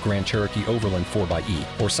 2023 Jeep Grand Cherokee Overland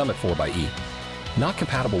 4xE or Summit 4xE. Not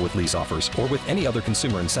compatible with lease offers or with any other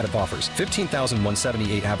consumer incentive offers.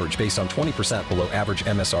 $15,178 average based on 20% below average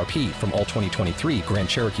MSRP from all 2023 Grand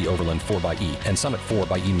Cherokee Overland 4xE and Summit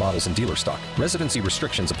 4xE models in dealer stock. Residency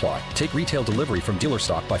restrictions apply. Take retail delivery from dealer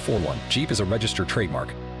stock by 4/1. Jeep is a registered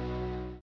trademark.